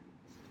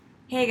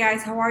Hey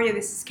guys, how are you?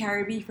 This is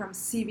Carrie B from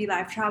CB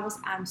Life Travels.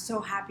 I'm so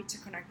happy to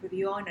connect with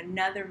you on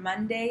another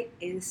Monday.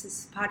 This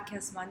is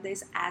Podcast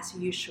Mondays as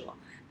usual.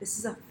 This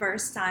is the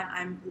first time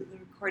I'm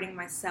recording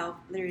myself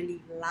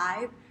literally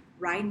live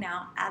right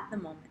now at the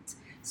moment.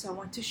 So I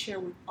want to share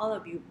with all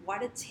of you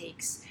what it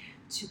takes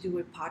to do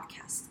a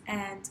podcast.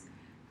 And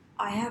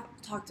I have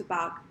talked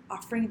about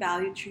offering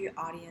value to your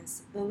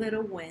audience, the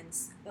little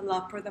wins, the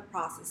love for the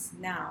process.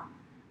 Now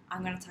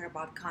I'm going to talk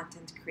about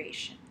content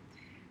creation.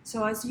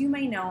 So as you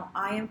may know,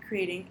 I am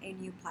creating a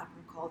new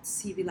platform called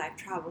CB Life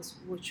Travels,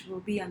 which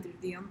will be under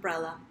the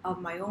umbrella of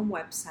my own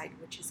website,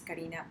 which is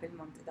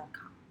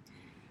carinabelmonte.com.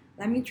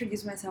 Let me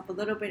introduce myself a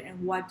little bit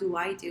and what do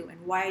I do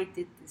and why I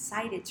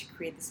decided to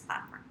create this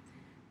platform.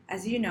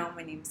 As you know,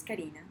 my name is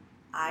Karina.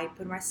 I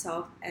put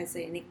myself as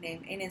a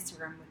nickname in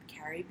Instagram with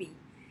Carrie B,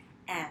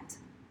 and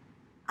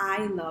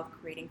I love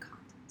creating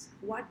content.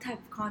 What type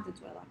of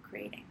content do I love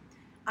creating?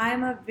 I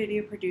am a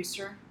video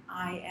producer,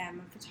 I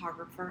am a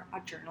photographer, a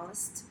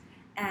journalist,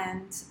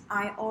 and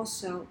I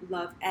also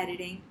love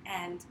editing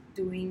and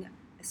doing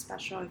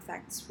special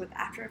effects with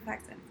After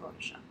Effects and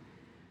Photoshop.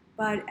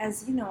 But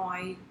as you know,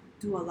 I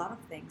do a lot of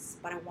things,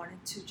 but I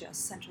wanted to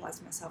just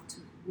centralize myself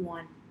to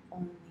one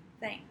only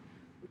thing,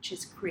 which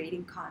is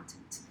creating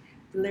content,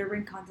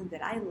 delivering content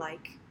that I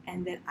like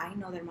and that I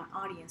know that my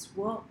audience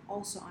will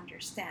also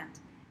understand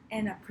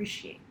and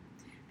appreciate.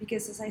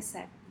 Because as I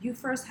said, you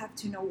first have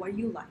to know what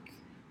you like.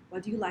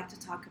 What do you like to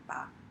talk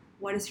about?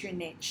 What is your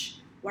niche?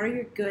 What are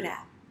you good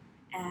at?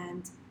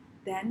 And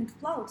then it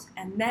flows.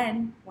 And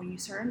then when you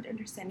start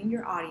understanding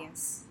your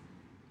audience,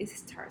 it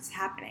starts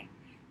happening.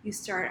 You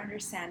start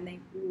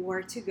understanding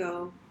where to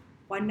go,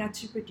 what not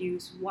to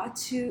produce, what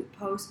to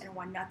post and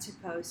what not to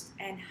post,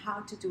 and how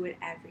to do it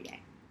every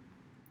day.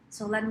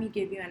 So let me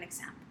give you an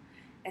example.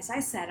 As I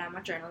said, I'm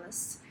a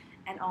journalist,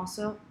 and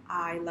also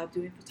I love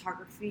doing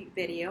photography,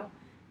 video,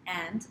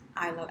 and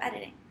I love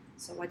editing.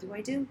 So what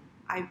do?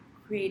 I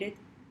created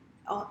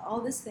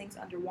all these things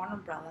under one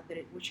umbrella,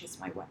 which is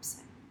my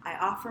website. I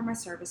offer my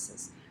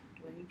services,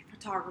 doing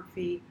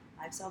photography,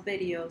 lifestyle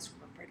videos,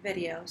 corporate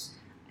videos,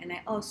 and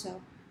I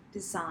also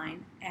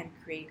design and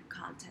create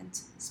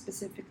content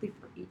specifically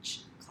for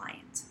each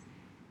client.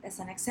 As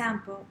an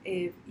example,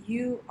 if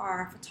you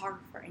are a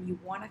photographer and you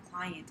want a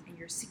client and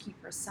you're seeking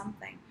for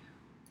something,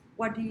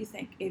 what do you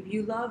think? If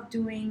you love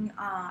doing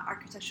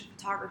architectural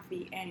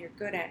photography and you're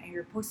good at it and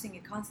you're posting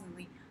it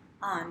constantly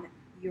on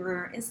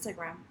your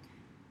Instagram,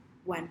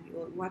 when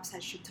your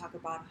website should talk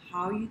about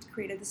how you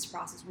created this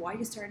process, why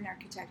you started in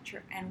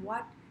architecture, and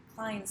what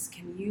clients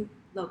can you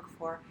look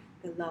for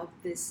that love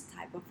this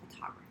type of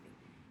photography.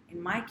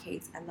 In my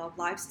case, I love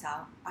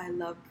lifestyle. I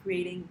love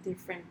creating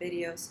different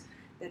videos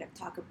that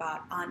talk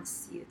about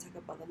honesty, that talk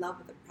about the love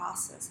of the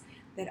process,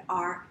 they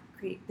are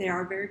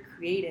very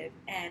creative,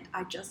 and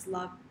I just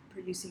love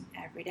producing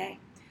every day.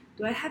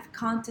 Do I have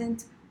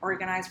content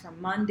organized from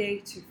Monday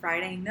to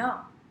Friday? No,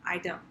 I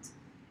don't.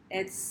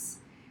 It's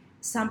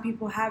Some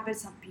people have it,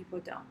 some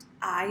people don't.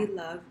 I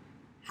love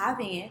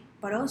having it,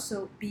 but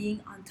also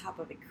being on top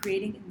of it,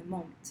 creating in the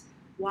moment.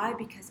 Why?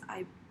 Because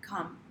I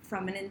come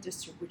from an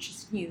industry which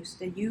is news,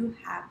 that you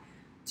have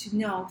to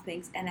know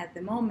things and at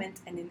the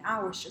moment and in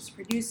hours just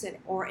produce it,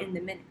 or in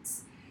the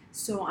minutes.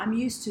 So I'm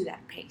used to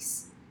that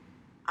pace.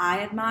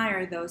 I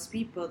admire those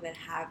people that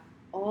have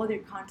all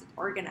their content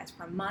organized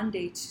from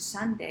Monday to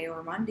Sunday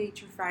or Monday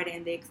to Friday,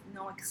 and they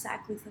know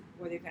exactly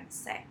what they're going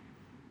to say.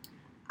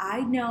 I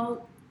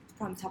know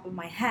from the top of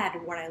my head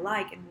what I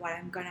like and what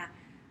I'm going to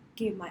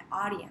give my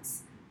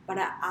audience, but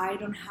I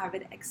don't have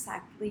it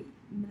exactly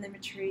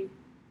millimetry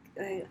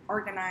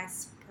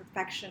organized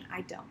perfection.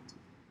 I don't.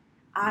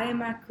 I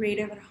am a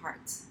creative at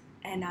heart,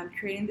 and I'm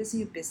creating this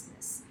new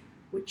business,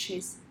 which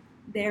is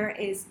there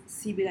is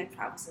CB Life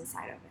Travels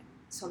inside of it.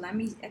 So let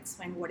me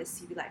explain what is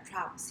CB Life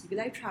Travels. CB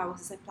Life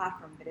Travels is a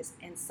platform that is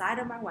inside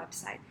of my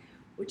website,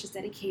 which is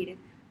dedicated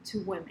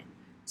to women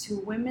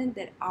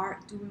that are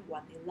doing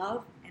what they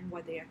love and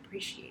what they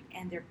appreciate,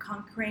 and they're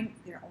conquering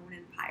their own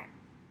empire.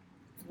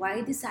 Why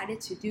I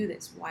decided to do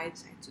this, why I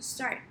decided to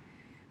start,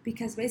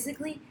 because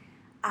basically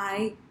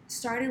I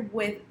started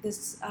with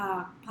this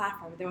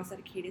platform that was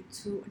dedicated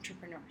to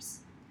entrepreneurs,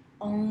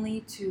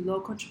 only to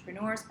local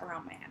entrepreneurs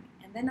around Miami.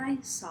 And then I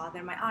saw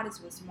that my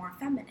audience was more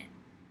feminine.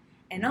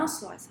 And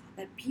also I saw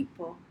that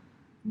people,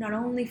 not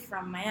only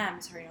from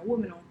Miami,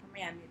 women only from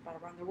Miami, but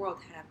around the world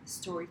had a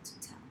story to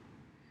tell.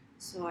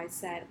 So I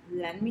said,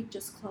 let me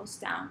just close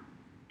down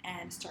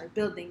and start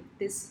building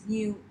this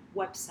new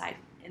website,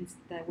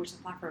 which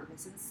the platform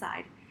is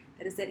inside,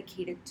 that is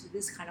dedicated to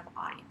this kind of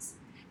audience.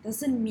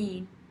 Doesn't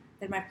mean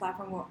that my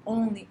platform will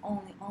only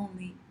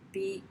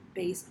be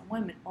based on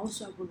women.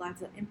 Also, I would like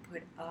the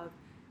input of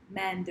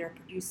men that are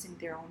producing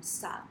their own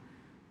style.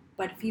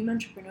 But female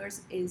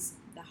entrepreneurs is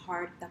the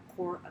heart, the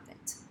core of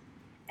it.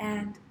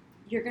 And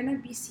you're going to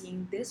be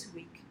seeing this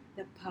week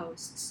the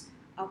posts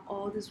of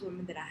all these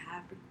women that I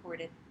have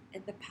recorded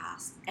in the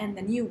past and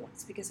the new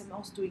ones, because I'm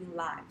also doing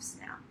lives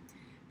now.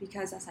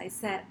 Because as I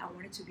said, I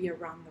wanted to be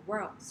around the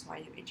world. So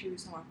I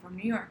introduced someone from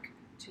New York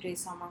Wednesday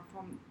someone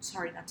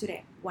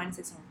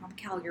from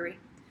Calgary,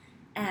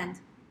 and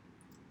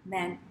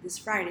then this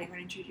Friday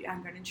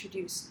I'm going to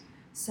introduce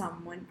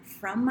someone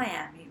from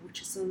Miami,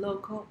 which is a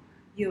local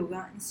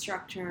yoga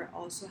instructor,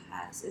 also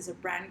is a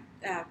brand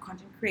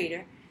content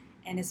creator,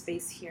 and is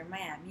based here in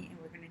Miami, and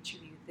we're going to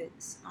interview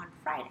this on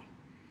Friday.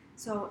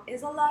 So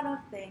it's a lot of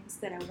things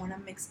that I want to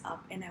mix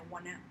up and I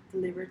want to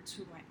deliver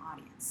to my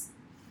audience.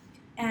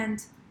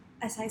 And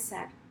as I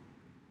said,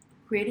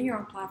 creating your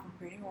own platform,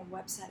 creating your own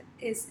website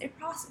is a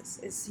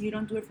process. You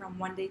don't do it from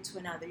one day to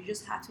another. You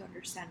just have to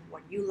understand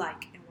what you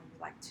like and what you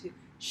like to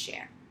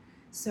share.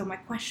 So my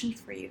question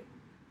for you,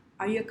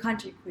 are you a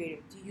content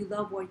creator? Do you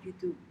love what you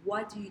do?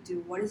 What do you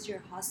do? What is your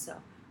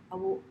hustle? I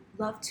would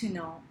love to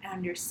know and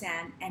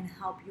understand and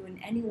help you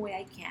in any way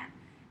I can.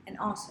 And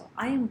also,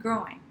 I am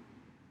growing.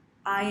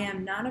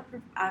 I'm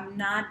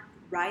not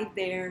right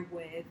there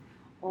with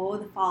all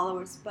the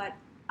followers, but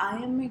I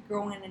am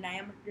growing and I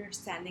am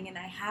understanding, and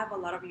I have a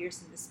lot of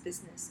years in this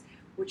business,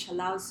 which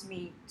allows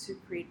me to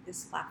create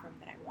this platform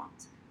that I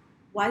want.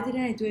 Why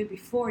didn't I do it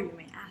before, you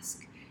may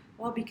ask?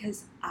 Well,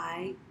 because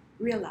I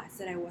realized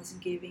that I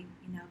wasn't giving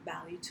enough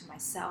value to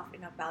myself,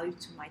 enough value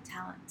to my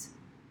talent.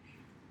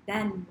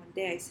 Then one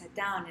day I sat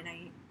down and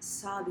I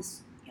saw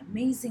these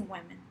amazing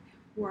women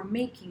who are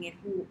making it,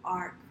 who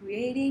are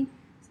creating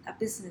a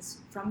business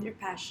from their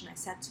passion. I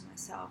said to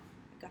myself,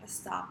 I gotta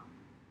stop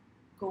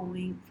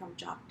going from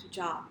job to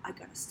job. I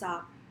gotta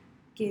stop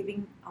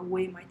giving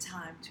away my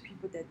time to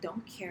people that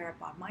don't care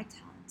about my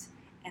talent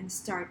and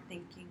start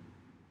thinking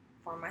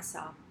for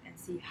myself and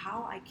see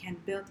how I can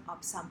build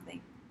up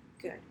something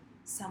good,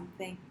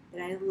 something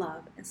that I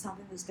love, and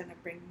something that's gonna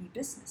bring me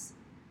business.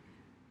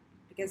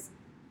 Because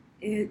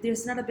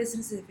there's not a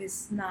business if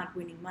it's not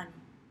winning money.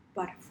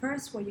 But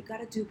first, what you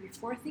gotta do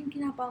before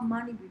thinking about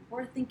money,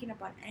 before thinking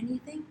about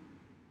anything,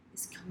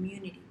 is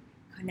community,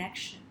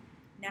 connection,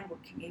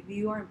 networking. If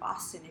you are in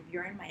Boston, if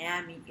you're in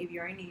Miami, if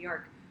you're in New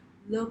York,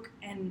 look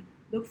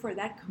for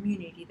that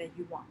community that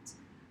you want.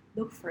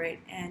 Look for it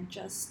and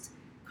just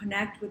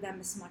connect with them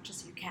as much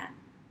as you can.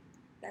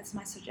 That's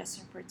my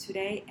suggestion for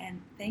today,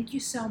 and thank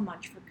you so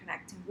much for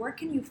connecting. Where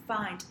can you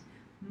find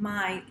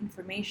my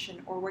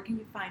information, or where can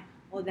you find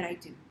all that I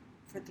do?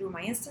 Through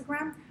my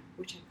Instagram,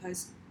 which I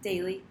post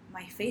daily,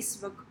 my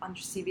Facebook under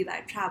CB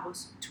Life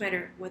Travels,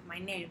 Twitter with my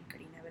name,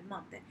 Karina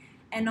Belmonte,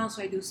 and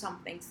also I do some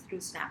things through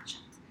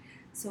Snapchat.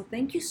 So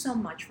thank you so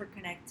much for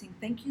connecting.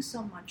 Thank you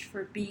so much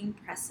for being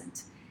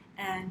present,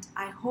 and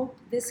I hope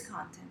this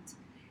content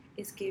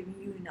is giving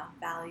you enough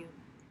value.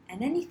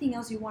 And anything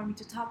else you want me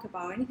to talk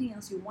about, anything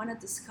else you want to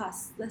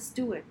discuss, let's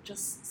do it.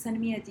 Just send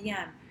me a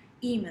DM,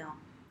 email,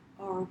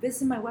 or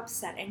visit my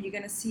website, and you're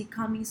going to see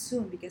coming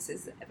soon, because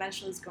it's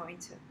eventually going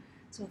to.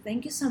 So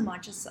thank you so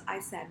much. As I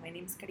said, my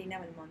name is Karina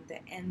Belmonte,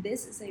 and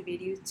this is a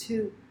video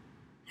to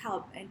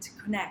help and to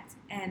connect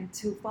and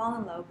to fall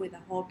in love with the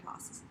whole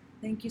process.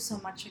 Thank you so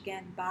much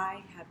again.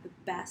 Bye. Have the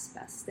best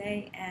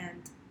day,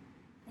 and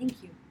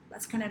thank you.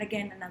 Let's connect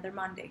again another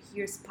Monday.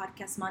 Here's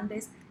Podcast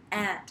Mondays,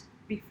 and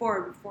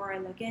before I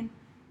log in,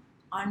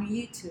 on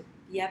YouTube,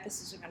 the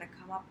episodes are going to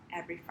come up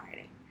every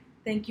Friday.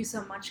 Thank you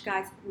so much,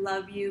 guys.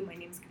 Love you. My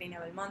name is Karina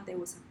Belmonte. It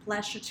was a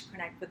pleasure to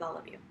connect with all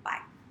of you.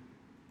 Bye.